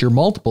increase your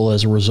multiple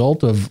as a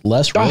result of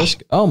less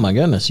risk, oh my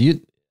goodness,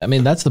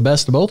 that's the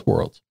best of both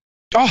worlds.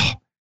 Oh,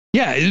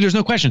 yeah, there's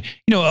no question.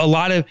 A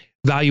lot of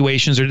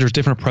valuations, there's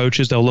different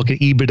approaches. They'll look at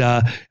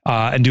EBITDA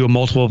and do a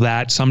multiple of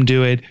that. Some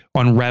do it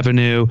on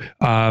revenue,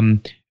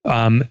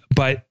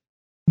 but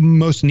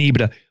most in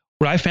EBITDA.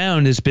 What I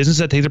found is businesses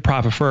that take the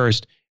profit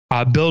first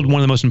build one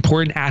of the most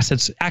important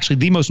assets, actually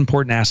the most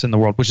important asset in the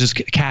world, which is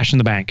cash in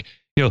the bank.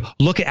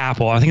 Look at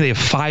Apple. I think they have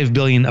 $5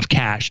 billion of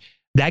cash.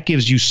 That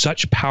gives you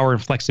such power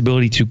and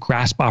flexibility to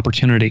grasp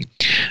opportunity.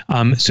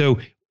 So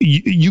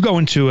you go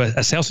into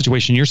a sales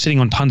situation, you're sitting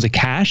on tons of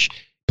cash,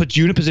 puts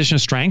you in a position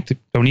of strength.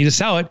 Don't need to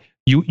sell it.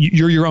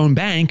 You're your own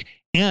bank,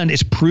 and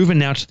it's proven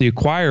now to the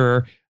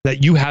acquirer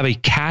that you have a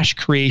cash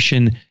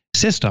creation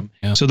system.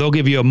 Yeah. So they'll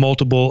give you a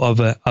multiple of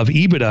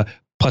EBITDA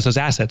plus those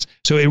assets.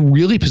 So it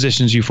really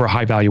positions you for a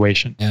high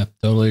valuation. Yeah,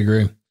 totally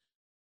agree.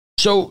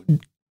 So a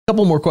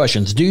couple more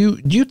questions. Do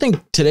you think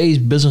today's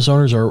business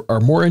owners are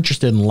more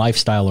interested in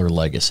lifestyle or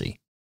legacy?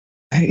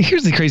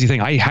 Here's the crazy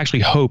thing. I actually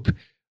hope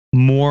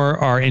more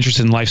are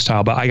interested in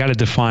lifestyle, but I got to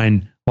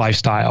define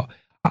lifestyle.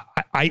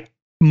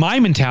 My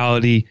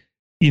mentality,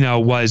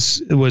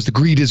 was the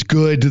greed is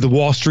good. The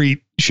Wall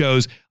Street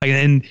shows, like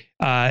in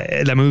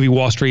that movie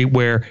Wall Street,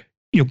 where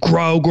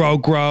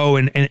grow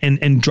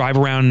and drive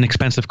around an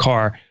expensive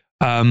car.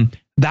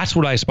 That's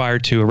what I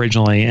aspired to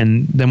originally,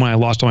 and then when I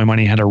lost all my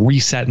money, I had a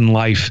reset in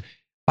life.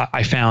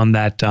 I found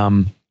that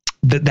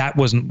that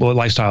wasn't what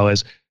lifestyle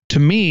is. To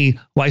me,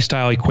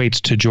 lifestyle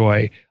equates to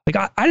joy.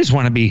 Like I just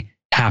want to be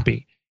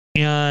happy.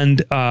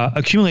 And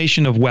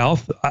accumulation of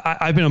wealth,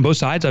 I've been on both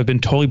sides. I've been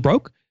totally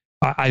broke.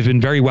 I've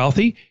been very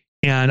wealthy.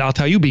 And I'll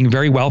tell you, being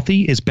very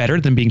wealthy is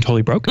better than being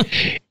totally broke.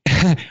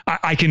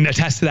 I can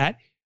attest to that.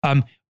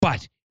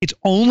 But it's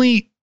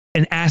only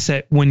an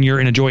asset when you're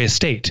in a joyous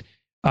state.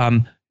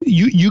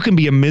 You can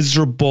be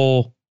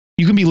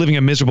living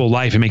a miserable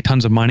life and make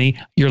tons of money.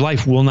 Your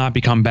life will not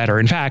become better.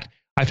 In fact,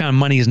 I found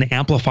money is an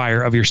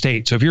amplifier of your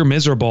state. So if you're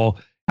miserable,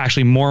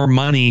 actually more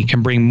money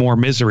can bring more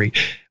misery.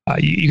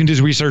 You can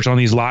do research on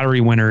these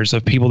lottery winners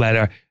of people that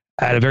are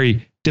at a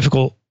very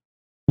difficult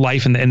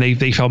life and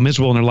they felt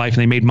miserable in their life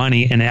and they made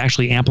money and it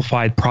actually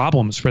amplified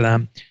problems for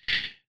them.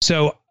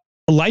 So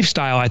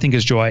lifestyle, I think,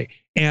 is joy.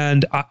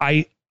 And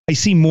I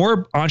see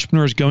more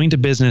entrepreneurs going to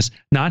business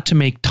not to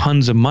make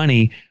tons of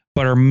money,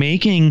 but are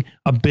making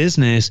a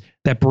business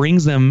that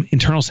brings them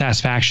internal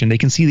satisfaction. They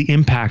can see the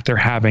impact they're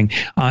having.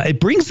 It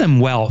brings them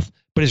wealth,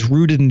 but it's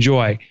rooted in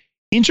joy.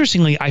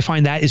 Interestingly, I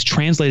find that is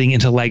translating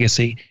into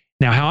legacy.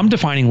 Now, how I'm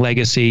defining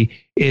legacy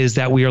is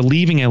that we are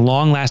leaving a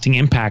long-lasting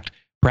impact,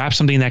 perhaps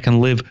something that can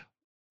live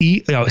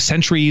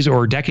centuries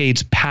or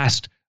decades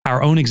past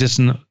our own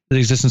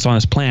existence on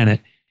this planet.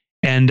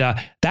 And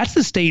that's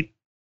the state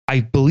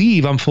I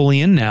believe I'm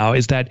fully in now,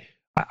 is that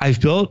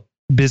I've built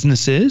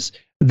businesses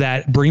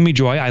that bring me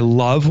joy. I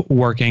love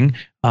working.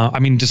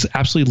 Just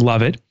absolutely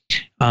love it.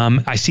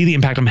 I see the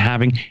impact I'm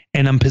having,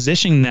 and I'm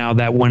positioning now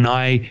that when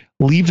I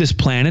leave this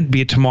planet,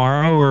 be it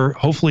tomorrow or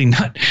hopefully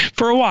not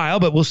for a while,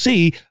 but we'll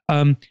see,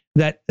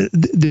 that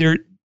the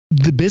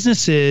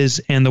businesses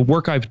and the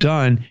work I've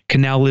done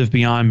can now live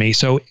beyond me.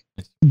 So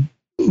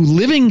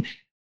living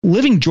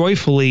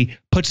joyfully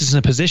puts us in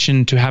a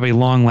position to have a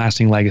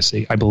long-lasting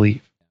legacy, I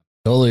believe.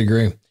 Totally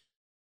agree.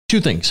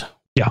 Two things.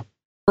 Yeah.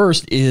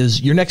 First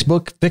is your next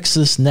book, Fix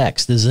This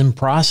Next, is in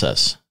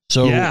process.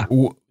 So, yeah.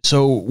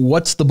 So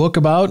what's the book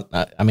about?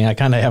 I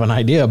kind of have an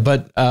idea,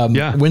 but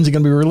when's it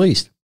going to be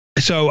released?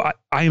 So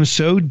I am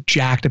so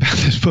jacked about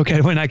this book,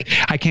 Edwin. I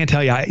can't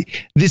tell you.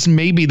 This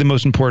may be the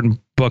most important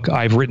book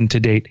I've written to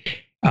date.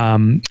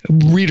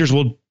 Readers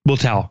will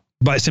tell,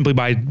 but simply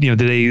by, do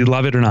they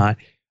love it or not?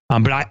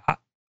 But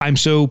I'm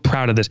so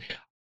proud of this.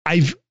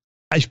 I've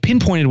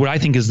pinpointed what I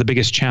think is the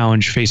biggest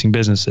challenge facing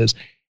businesses.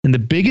 And the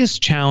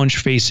biggest challenge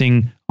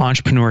facing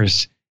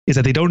entrepreneurs is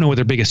that they don't know what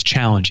their biggest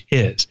challenge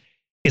is.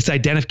 It's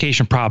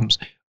identification problems.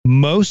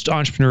 Most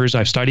entrepreneurs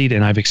I've studied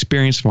and I've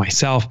experienced for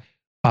myself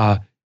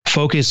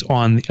focus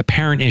on the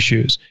apparent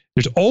issues.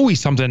 There's always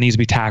something that needs to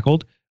be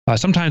tackled.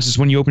 Sometimes it's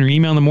when you open your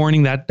email in the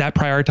morning that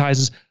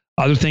prioritizes.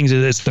 Other things,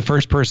 it's the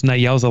first person that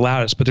yells the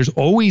loudest, but there's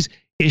always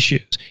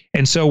issues.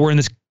 And so we're in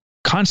this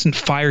constant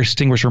fire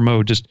extinguisher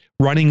mode, just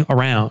running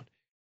around.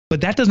 But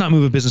that does not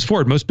move a business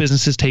forward. Most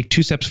businesses take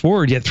 2 steps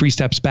forward, yet 3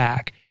 steps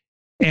back.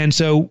 And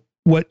so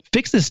what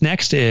Fix This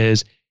Next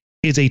is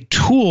a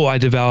tool I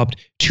developed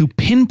to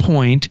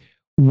pinpoint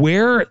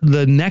where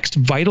the next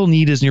vital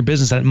need is in your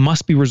business that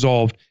must be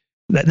resolved,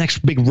 that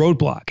next big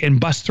roadblock, and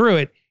bust through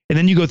it. And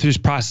then you go through this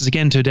process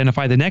again to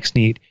identify the next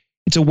need.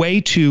 It's a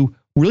way to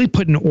really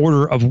put in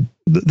order of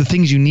the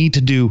things you need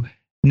to do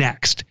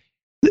next.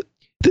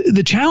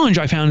 The challenge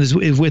I found is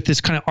with this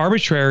kind of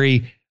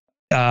arbitrary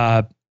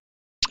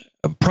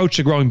approach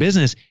to growing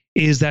business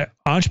is that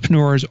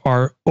entrepreneurs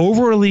are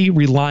overly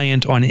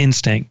reliant on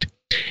instinct.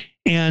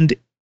 And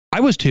I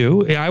was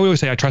too. I always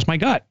say, I trust my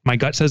gut. My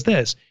gut says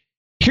this.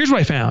 Here's what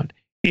I found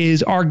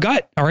is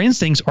our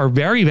instincts are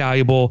very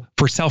valuable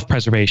for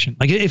self-preservation.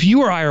 Like if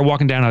you or I are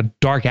walking down a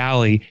dark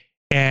alley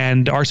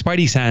and our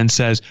spidey sense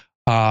says,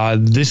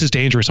 this is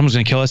dangerous, someone's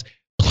going to kill us,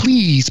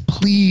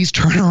 please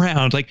turn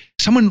around. Like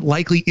someone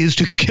likely is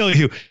to kill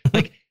you.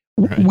 Like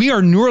right. We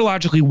are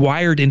neurologically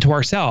wired into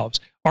ourselves.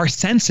 Our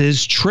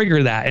senses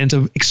trigger that, and it's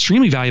an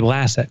extremely valuable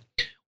asset.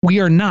 We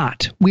are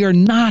not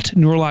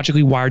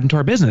neurologically wired into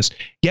our business,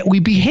 yet we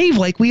behave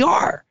like we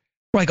are.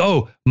 We're like,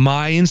 oh,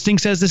 my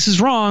instinct says this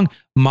is wrong.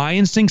 My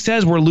instinct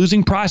says we're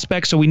losing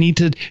prospects, so we need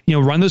to,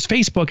 run those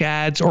Facebook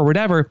ads or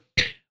whatever.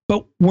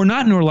 But we're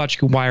not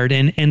neurologically wired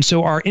in, and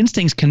so our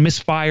instincts can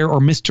misfire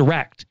or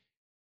misdirect.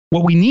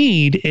 What we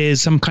need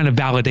is some kind of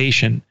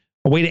validation,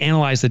 a way to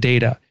analyze the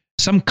data,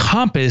 some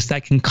compass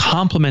that can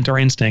complement our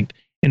instinct.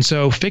 And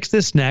so Fix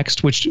This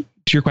Next, which to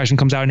your question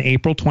comes out in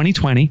April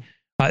 2020.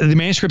 The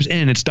manuscript's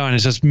in, it's done.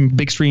 It's just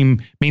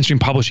mainstream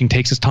publishing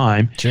takes its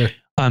time. Sure.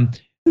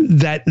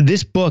 That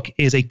this book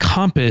is a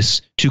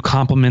compass to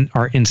complement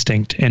our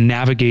instinct and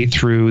navigate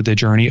through the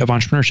journey of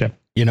entrepreneurship.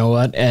 You know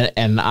what?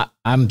 And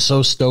I'm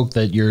so stoked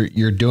that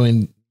you're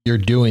doing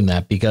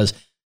that, because,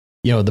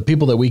 the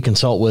people that we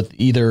consult with,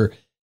 either,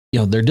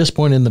 they're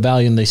disappointed in the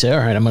value and they say, all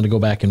right, I'm going to go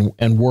back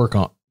and work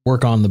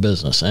on the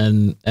business.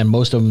 And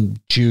most of them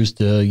choose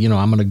to,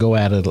 I'm going to go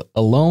at it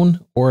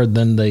alone, or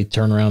then they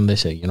turn around and they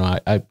say,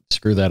 I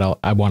screw that out.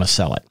 I want to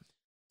sell it.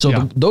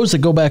 So those that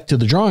go back to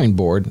the drawing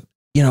board,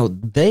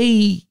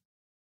 they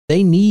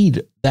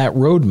need that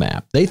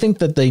roadmap. They think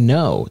that they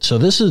know. So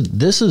this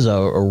is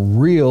a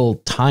real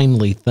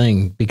timely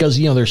thing, because,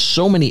 you know, there's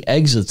so many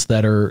exits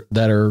that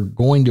are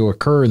going to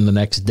occur in the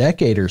next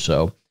decade or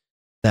so,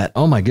 that,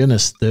 oh my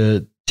goodness,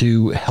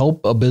 to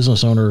help a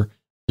business owner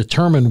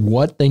determine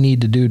what they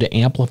need to do to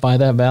amplify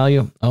that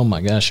value. Oh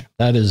my gosh,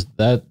 that's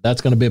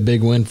going to be a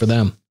big win for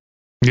them.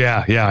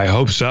 Yeah, I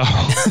hope so.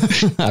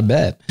 I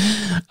bet.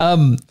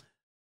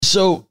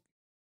 So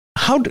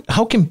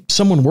how can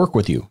someone work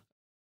with you?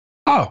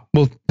 Oh,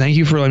 well, thank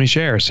you for letting me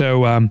share.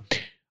 So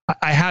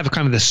I have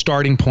kind of the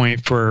starting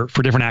point for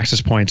different access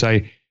points.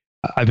 I've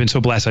been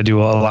so blessed. I do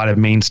a lot of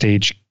main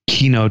stage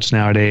keynotes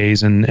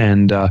nowadays,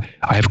 and I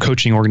have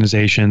coaching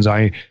organizations.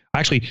 I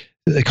actually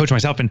coach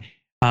myself. And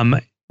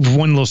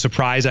one little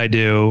surprise I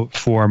do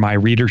for my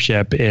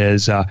readership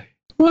is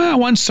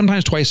once,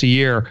 sometimes twice a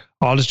year,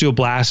 I'll just do a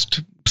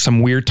blast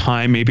some weird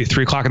time, maybe at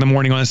 3 o'clock in the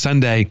morning on a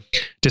Sunday,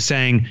 just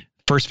saying,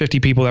 first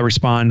 50 people that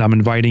respond, I'm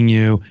inviting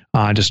you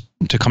just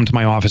to come to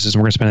my offices,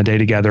 and we're going to spend a day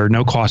together.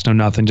 No cost, no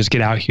nothing. Just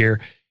get out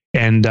here.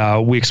 And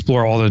we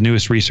explore all the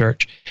newest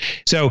research.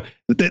 So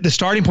the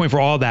starting point for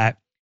all that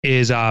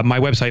is my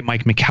website,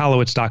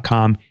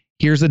 MikeMichalowicz.com.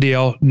 Here's the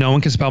deal. No one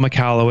can spell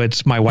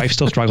Michalowicz. My wife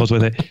still struggles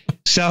with it.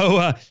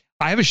 So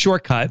I have a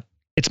shortcut.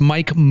 It's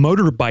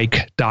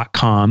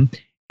MikeMotorbike.com.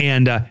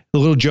 And the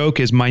little joke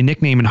is my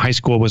nickname in high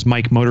school was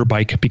Mike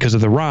Motorbike because of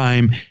the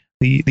rhyme.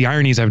 The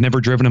irony is I've never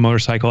driven a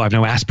motorcycle. I have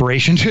no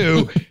aspiration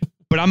to,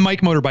 but I'm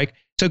Mike Motorbike.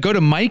 So go to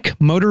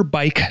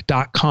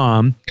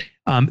MikeMotorbike.com.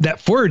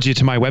 That forwards you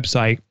to my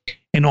website.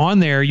 And on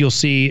there, you'll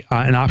see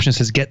an option that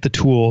says get the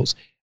tools.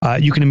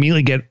 You can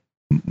immediately get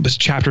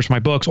chapters from my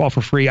books all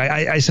for free.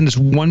 I send this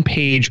one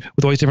page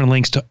with all these different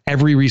links to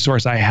every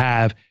resource I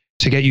have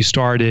to get you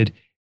started.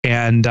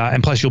 And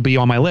plus you'll be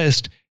on my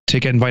list to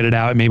get invited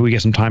out, and maybe we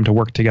get some time to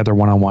work together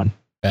one-on-one.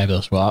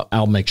 Fabulous. Well,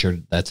 I'll make sure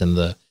that's in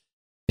the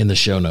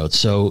show notes.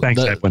 So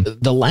thanks, Edwin.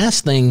 The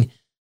last thing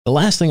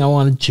I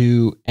wanted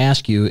to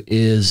ask you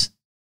is,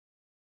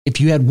 if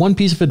you had one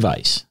piece of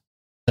advice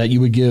that you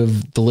would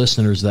give the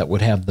listeners that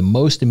would have the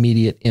most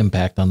immediate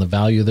impact on the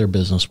value of their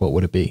business, what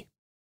would it be?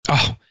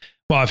 Oh,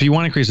 well, if you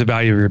want to increase the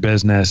value of your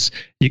business,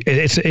 it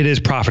is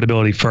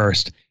profitability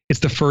first.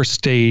 It's the first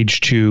stage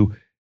to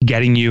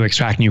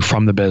extracting you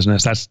from the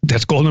business.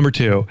 That's goal number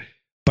 2.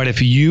 But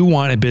if you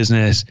want a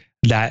business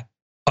that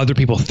other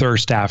people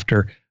thirst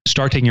after,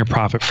 start taking your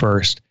profit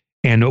first.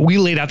 And we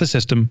laid out the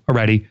system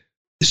already.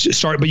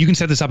 But you can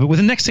set this up. But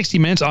within the next 60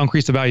 minutes, I'll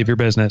increase the value of your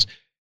business.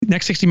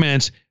 Next 60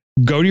 minutes,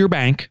 go to your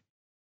bank,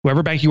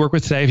 whoever bank you work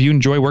with today. If you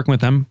enjoy working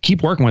with them,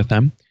 keep working with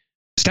them.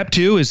 Step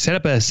 2 is set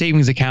up a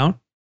savings account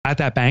at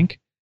that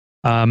bank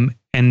and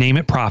name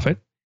it profit.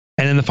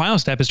 And then the final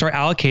step is start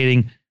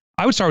allocating.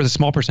 I would start with a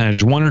small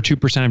percentage, 1 or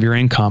 2% of your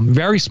income,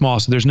 very small,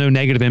 so there's no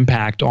negative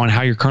impact on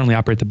how you currently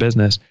operate the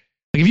business.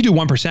 Like if you do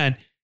 1%,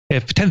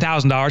 if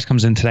 $10,000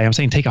 comes in today, I'm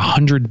saying take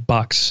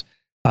 $100.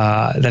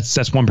 That's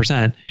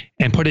 1%,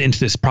 and put it into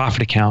this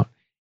profit account.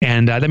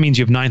 And that means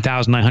you have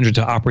 $9,900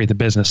 to operate the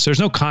business. So there's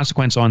no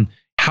consequence on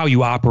how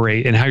you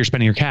operate and how you're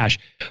spending your cash.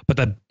 But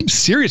the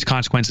serious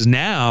consequence is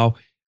now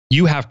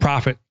you have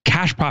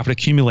cash profit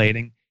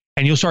accumulating,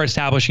 and you'll start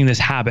establishing this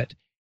habit.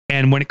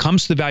 And when it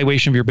comes to the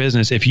valuation of your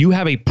business, if you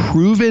have a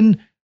proven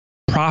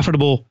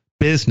profitable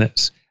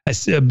business,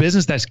 a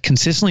business that's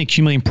consistently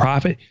accumulating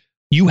profit,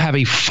 you have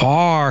a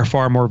far,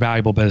 far more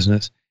valuable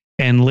business.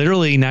 And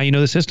literally now you know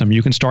the system.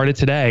 You can start it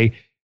today.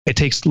 It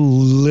takes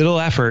little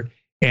effort,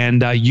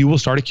 and you will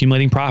start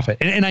accumulating profit.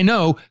 And I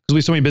know, because we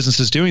have so many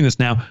businesses doing this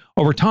now,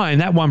 over time,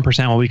 that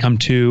 1% will become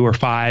 2 or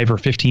 5 or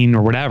 15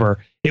 or whatever.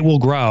 It will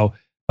grow,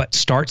 but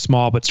start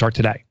small, but start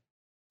today.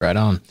 Right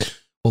on.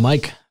 Well,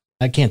 Mike,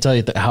 I can't tell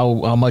you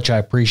how much I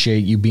appreciate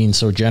you being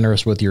so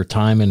generous with your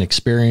time and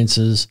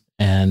experiences,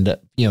 and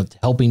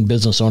helping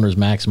business owners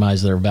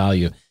maximize their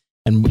value.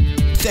 And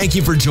thank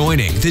you for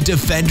joining the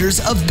Defenders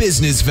of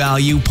Business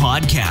Value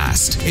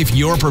podcast. If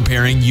you're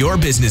preparing your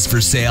business for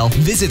sale,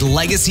 visit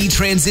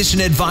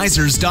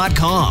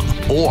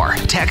LegacyTransitionAdvisors.com or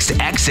text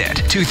EXIT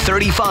to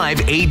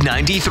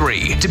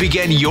 35893 to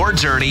begin your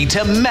journey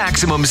to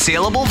maximum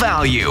saleable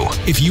value.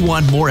 If you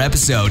want more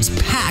episodes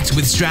packed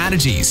with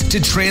strategies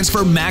to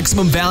transfer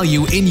maximum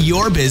value in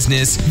your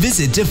business,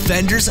 visit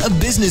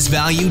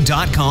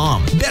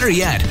DefendersOfBusinessValue.com. Better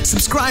yet,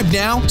 subscribe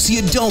now so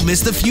you don't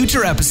miss the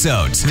future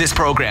episodes. This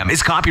program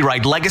is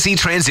copyright Legacy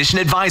Transition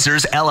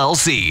Advisors,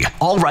 LLC.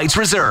 All rights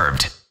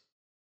reserved.